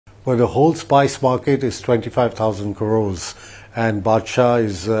Well, the whole spice market is 25,000 crores, and Badshah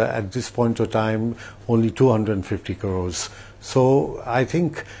is at this point of time only 250 crores. So I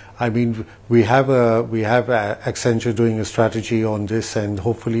think, we have Accenture doing a strategy on this, and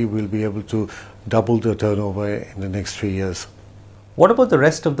hopefully we'll be able to double the turnover in the next 3 years. What about the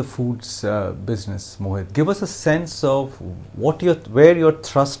rest of the foods business, Mohit? Give us a sense of where your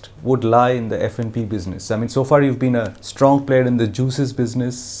thrust would lie in the F&P business. So far you've been a strong player in the juices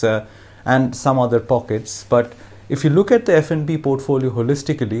business and some other pockets. But if you look at the F&P portfolio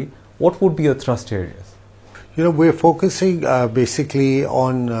holistically, what would be your thrust areas? We're focusing basically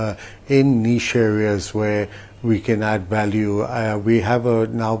on in niche areas where we can add value. We have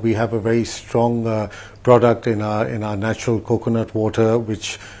a very strong product in our natural coconut water,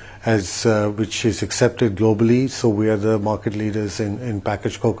 which is accepted globally. So we are the market leaders in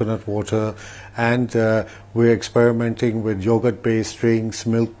packaged coconut water, and we're experimenting with yogurt-based drinks,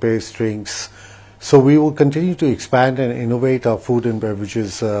 milk-based drinks. So we will continue to expand and innovate our food and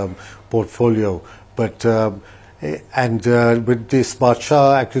beverages portfolio. But with this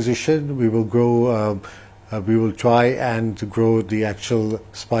Badshah acquisition, we will grow. We will try and grow the actual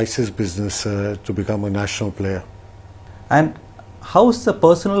spices business to become a national player. And how's the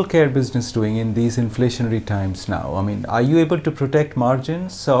personal care business doing in these inflationary times now? Are you able to protect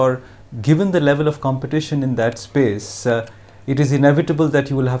margins, or given the level of competition in that space, it is inevitable that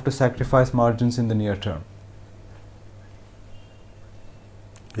you will have to sacrifice margins in the near term?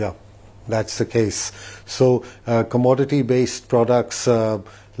 Yeah, that's the case. So commodity-based products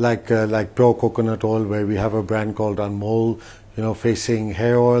like pure coconut oil, where we have a brand called Anmol, facing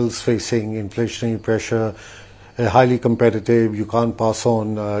hair oils, facing inflationary pressure, highly competitive. You can't pass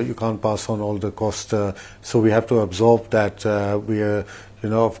on all the cost. So we have to absorb that. We are,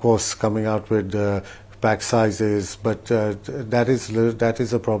 of course, coming out with pack sizes, but that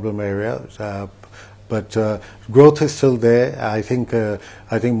is a problem area. But growth is still there. I think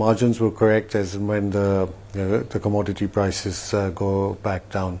margins will correct as and when the commodity prices go back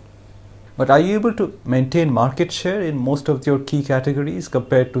down. But are you able to maintain market share in most of your key categories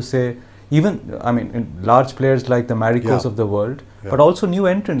compared to, say, in large players like the Maricos of the world, but also new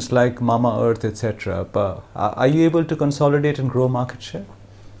entrants like Mama Earth, etc. Are you able to consolidate and grow market share?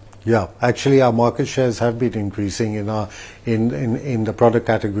 Yeah, actually our market shares have been increasing in the product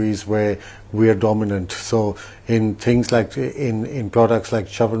categories where we are dominant. So in things like in products like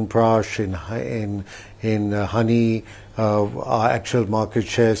Chyawanprash, in honey, our actual market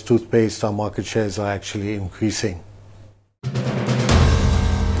shares, toothpaste, our market shares are actually increasing.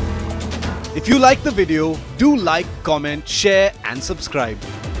 If you like the video, do like, comment, share and subscribe.